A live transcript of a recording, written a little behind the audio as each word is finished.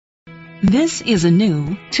This is a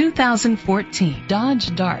new 2014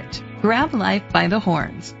 Dodge Dart. Grab life by the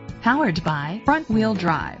horns. Powered by front-wheel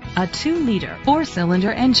drive, a 2-liter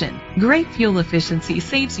 4-cylinder engine. Great fuel efficiency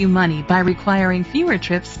saves you money by requiring fewer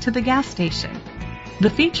trips to the gas station.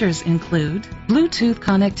 The features include Bluetooth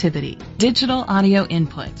connectivity, digital audio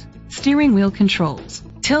input, steering wheel controls,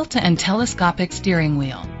 tilt and telescopic steering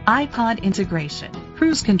wheel, iPod integration,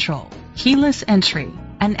 cruise control, keyless entry,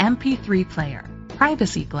 an MP3 player,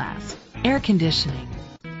 privacy glass, air conditioning.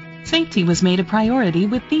 Safety was made a priority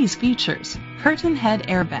with these features: curtain head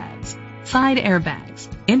airbags, side airbags,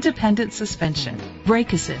 independent suspension,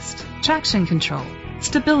 brake assist, traction control,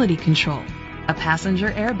 stability control, a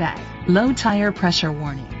passenger airbag, low tire pressure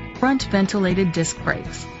warning, front ventilated disc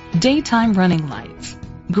brakes, daytime running lights.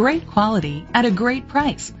 Great quality at a great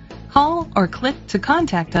price. Call or click to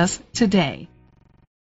contact us today.